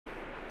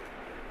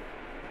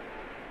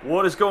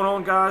What is going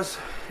on, guys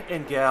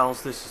and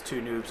gals? This is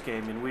Two Noobs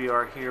Gaming. We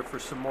are here for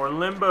some more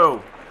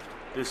Limbo.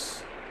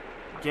 This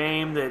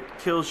game that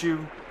kills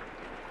you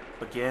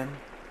again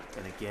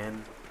and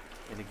again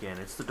and again.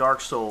 It's the Dark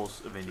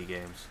Souls of indie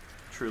games.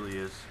 It truly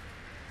is.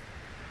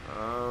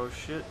 Oh,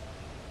 shit.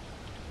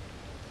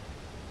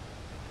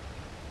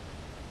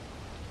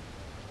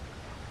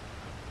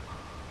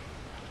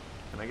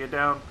 Can I get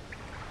down?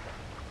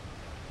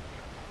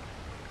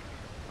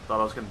 I thought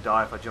I was going to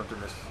die if I jumped in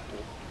this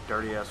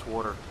dirty ass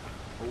water.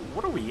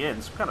 What are we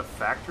in? Some kind of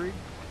factory?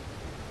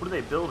 What do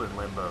they build in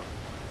Limbo?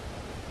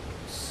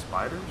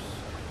 Spiders?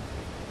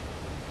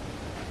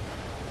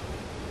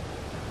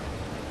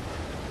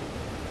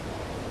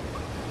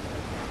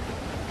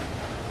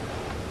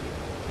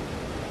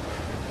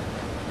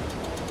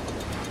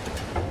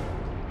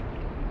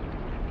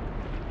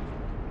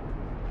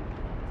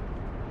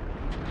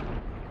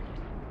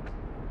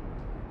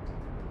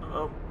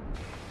 Oh.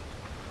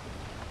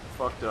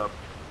 Fucked up.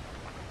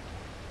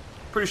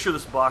 Pretty sure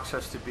this box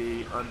has to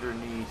be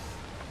underneath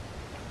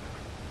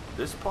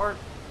this part.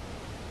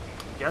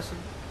 I'm guessing.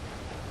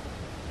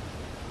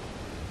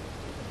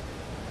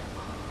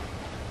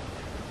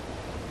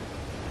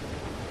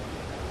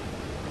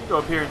 Let me go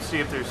up here and see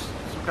if there's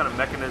some kind of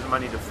mechanism I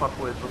need to fuck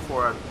with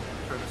before I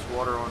turn this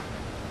water on.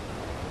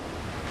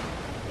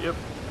 Yep.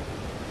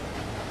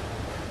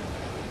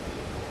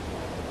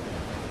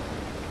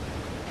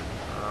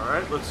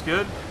 Alright, looks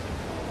good.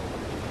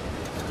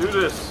 Let's do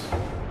this.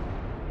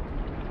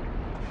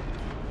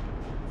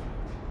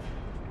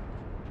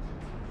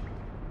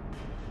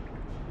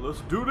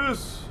 Let's do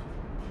this.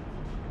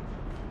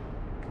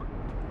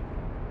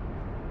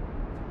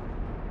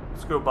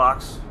 Let's go,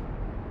 box.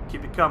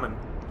 Keep it coming.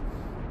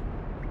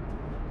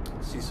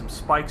 See some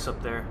spikes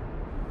up there.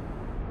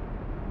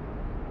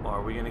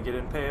 Are we gonna get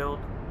impaled?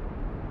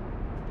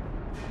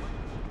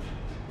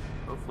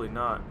 Hopefully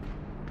not.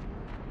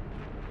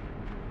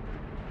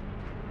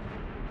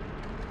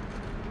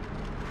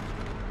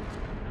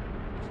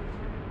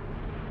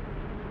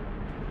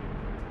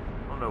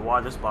 I don't know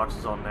why this box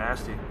is all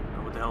nasty. I don't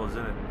know what the hell is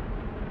in it.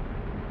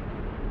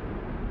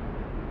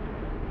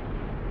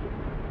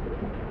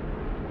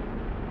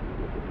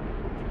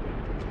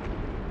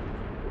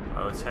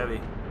 Oh, it's heavy.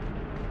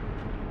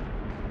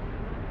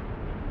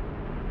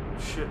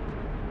 Shit.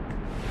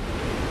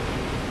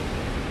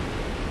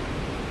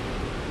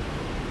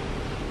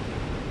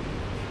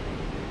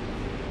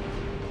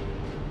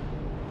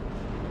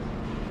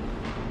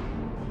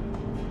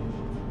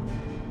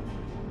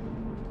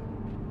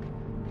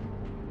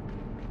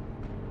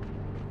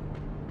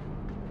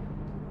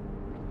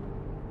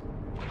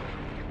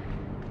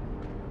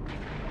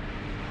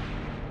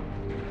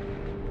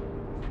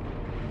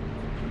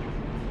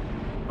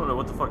 I don't know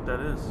what the fuck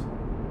that is.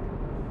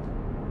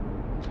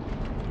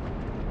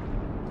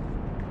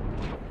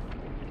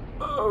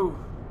 Oh,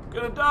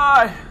 gonna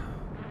die.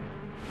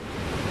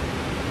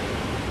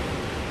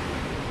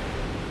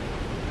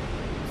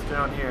 What's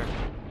down here?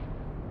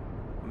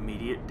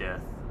 Immediate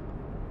death.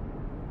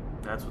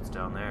 That's what's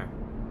down there.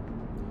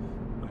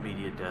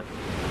 Immediate death.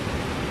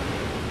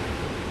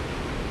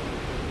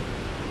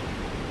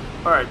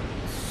 Alright,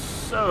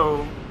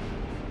 so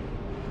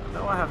I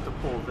know I have to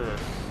pull this.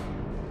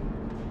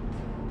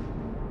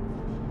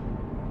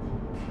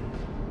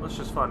 Let's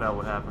just find out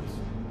what happens.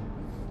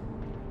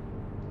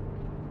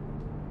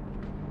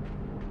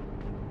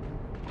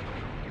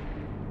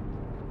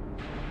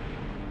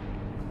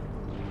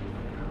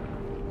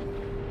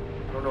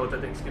 I don't know what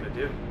that thing's gonna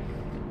do.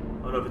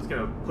 I don't know if it's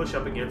gonna push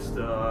up against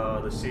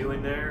the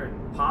ceiling there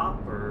and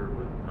pop, or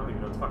I don't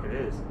even know what the fuck it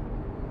is.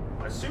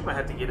 I assume I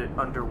have to get it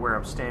under where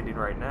I'm standing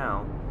right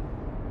now.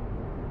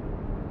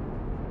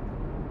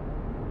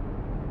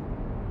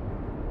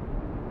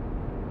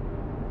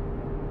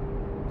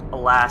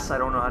 Alas, I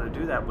don't know how to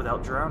do that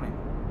without drowning.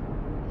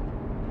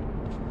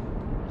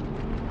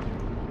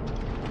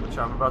 Which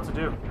I'm about to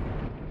do.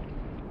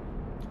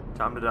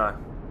 Time to die.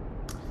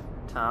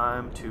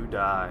 Time to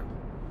die.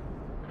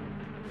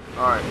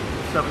 Alright,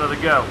 let's have another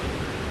go.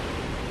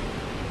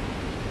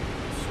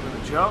 Swim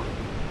and jump.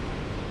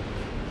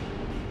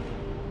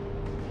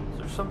 Is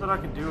there something I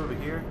can do over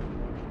here?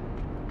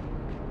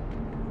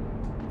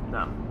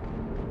 No.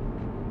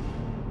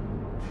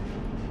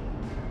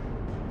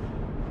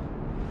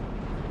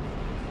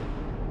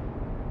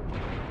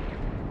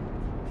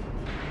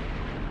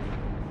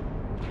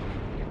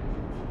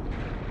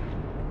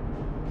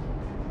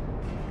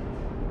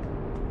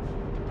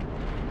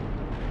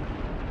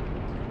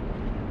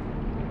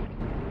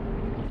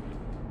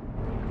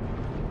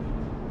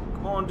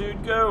 Come on,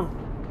 dude, go.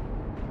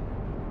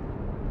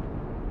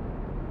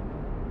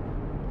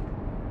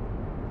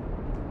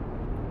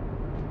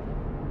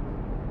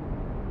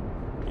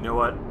 You know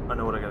what? I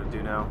know what I gotta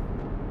do now.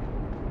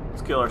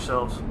 Let's kill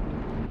ourselves.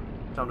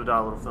 Time to die,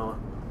 little fella.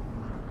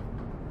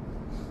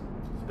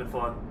 It's been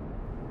fun.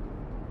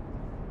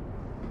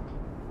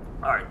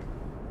 Alright.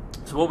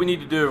 So what we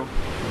need to do,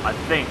 I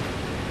think,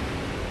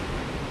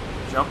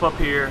 jump up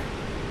here,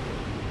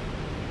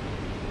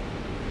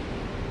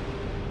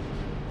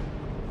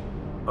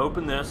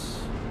 open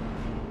this,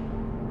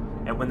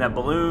 and when that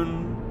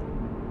balloon,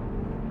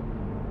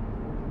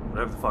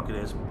 whatever the fuck it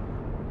is,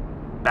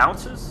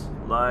 bounces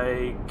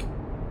like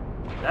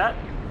that,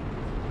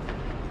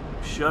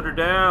 shut her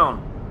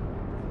down.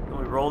 Then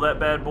we roll that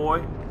bad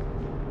boy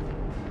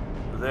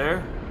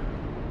there.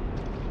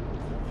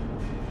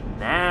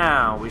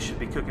 Now we should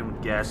be cooking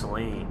with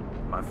gasoline,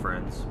 my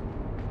friends.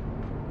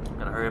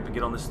 Gotta hurry up and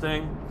get on this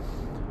thing.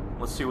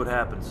 Let's see what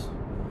happens.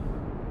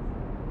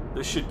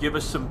 This should give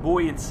us some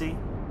buoyancy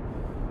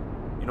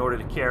in order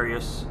to carry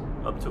us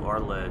up to our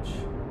ledge.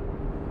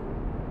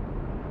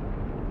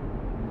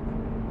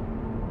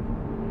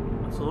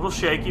 It's a little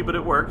shaky, but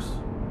it works.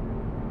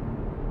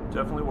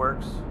 Definitely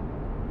works.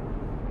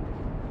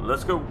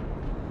 Let's go.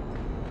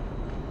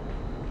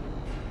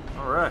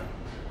 Alright.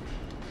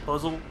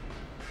 Puzzle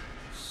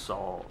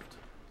solved.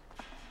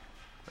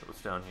 Right,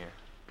 what's down here?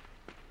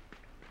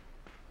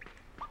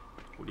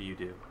 What do you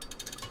do?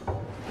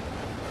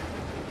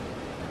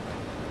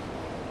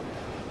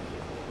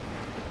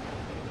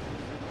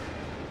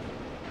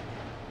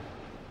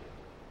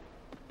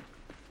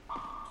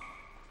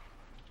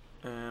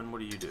 And what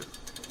do you do?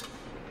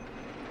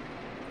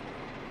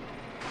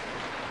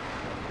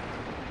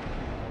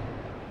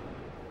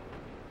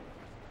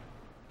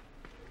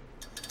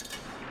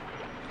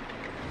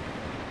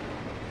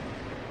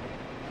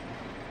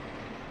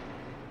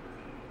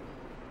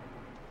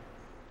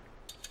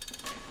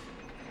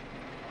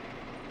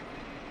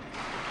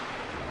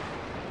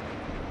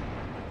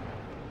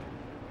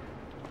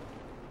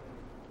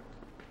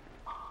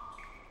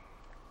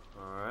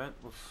 Alright,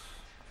 let's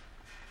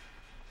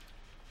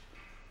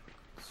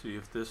see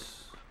if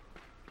this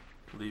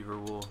lever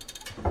will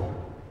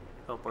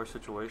help our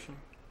situation.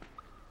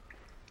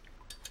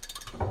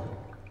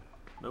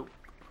 Nope.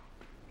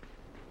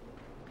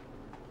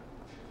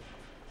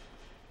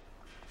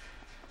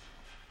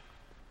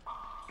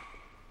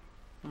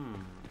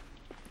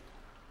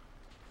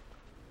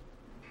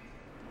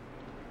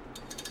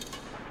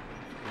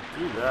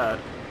 Do that.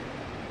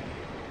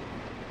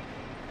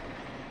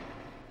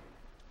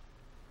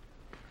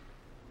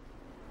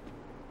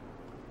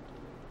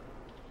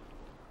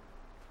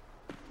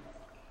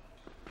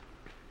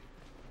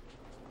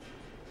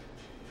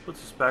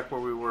 Puts us back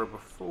where we were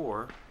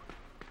before.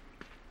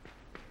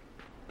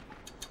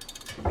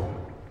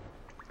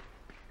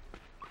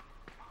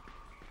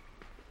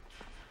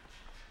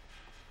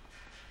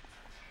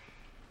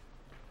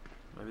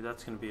 Maybe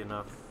that's going to be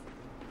enough.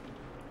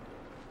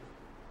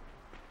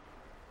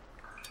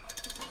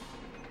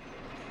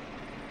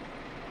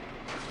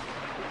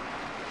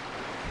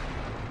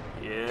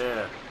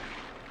 Yeah.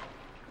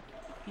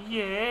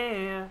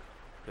 Yeah.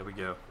 There we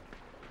go.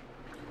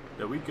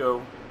 There we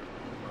go.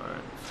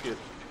 Alright, let's get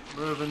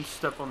moving.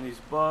 Step on these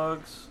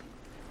bugs.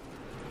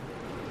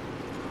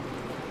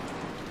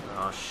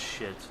 Oh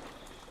shit.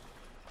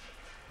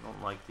 I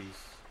don't like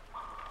these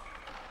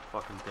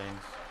fucking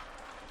things.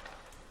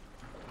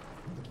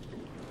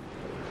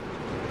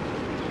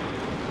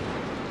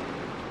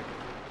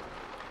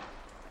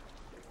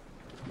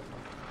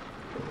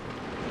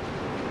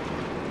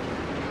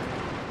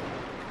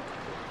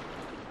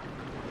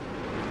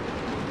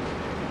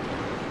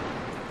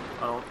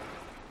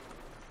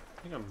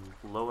 I think I'm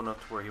low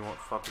enough to where he won't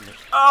fucking me.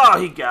 Oh,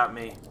 he got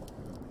me.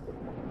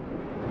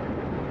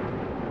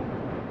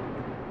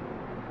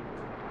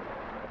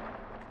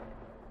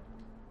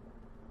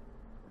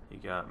 He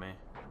got me.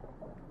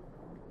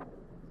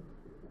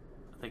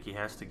 I think he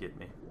has to get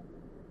me.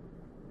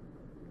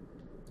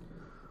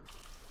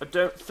 I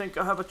don't think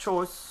I have a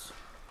choice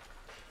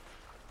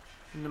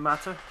in the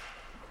matter.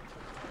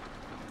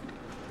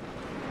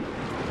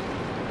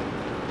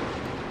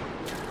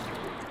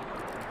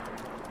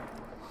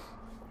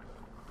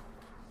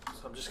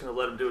 I'm just gonna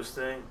let him do his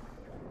thing.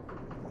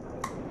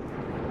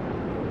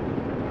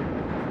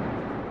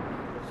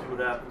 See what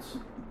happens.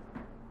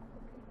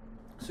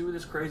 See where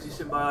this crazy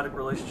symbiotic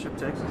relationship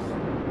takes us.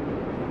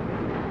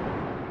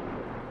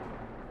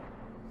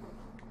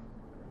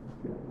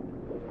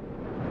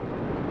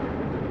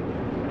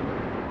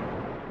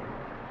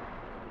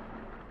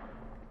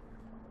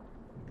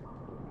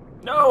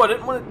 No, I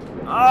didn't want to.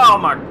 Oh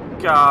my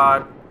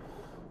god.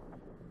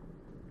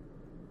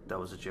 That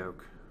was a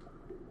joke.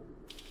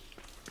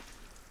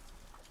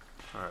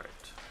 Alright.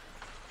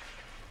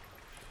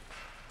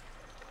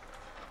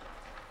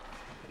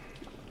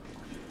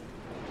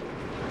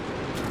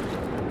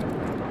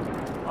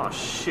 Oh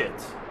shit.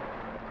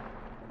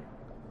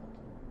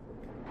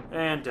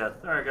 And death.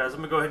 Alright guys,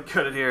 I'm gonna go ahead and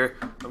cut it here.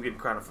 I'm getting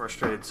kind of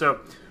frustrated.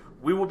 So,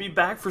 we will be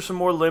back for some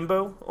more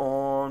Limbo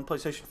on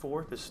PlayStation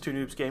 4. This is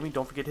 2Noobs Gaming.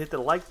 Don't forget to hit the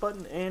like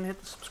button and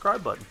hit the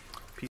subscribe button.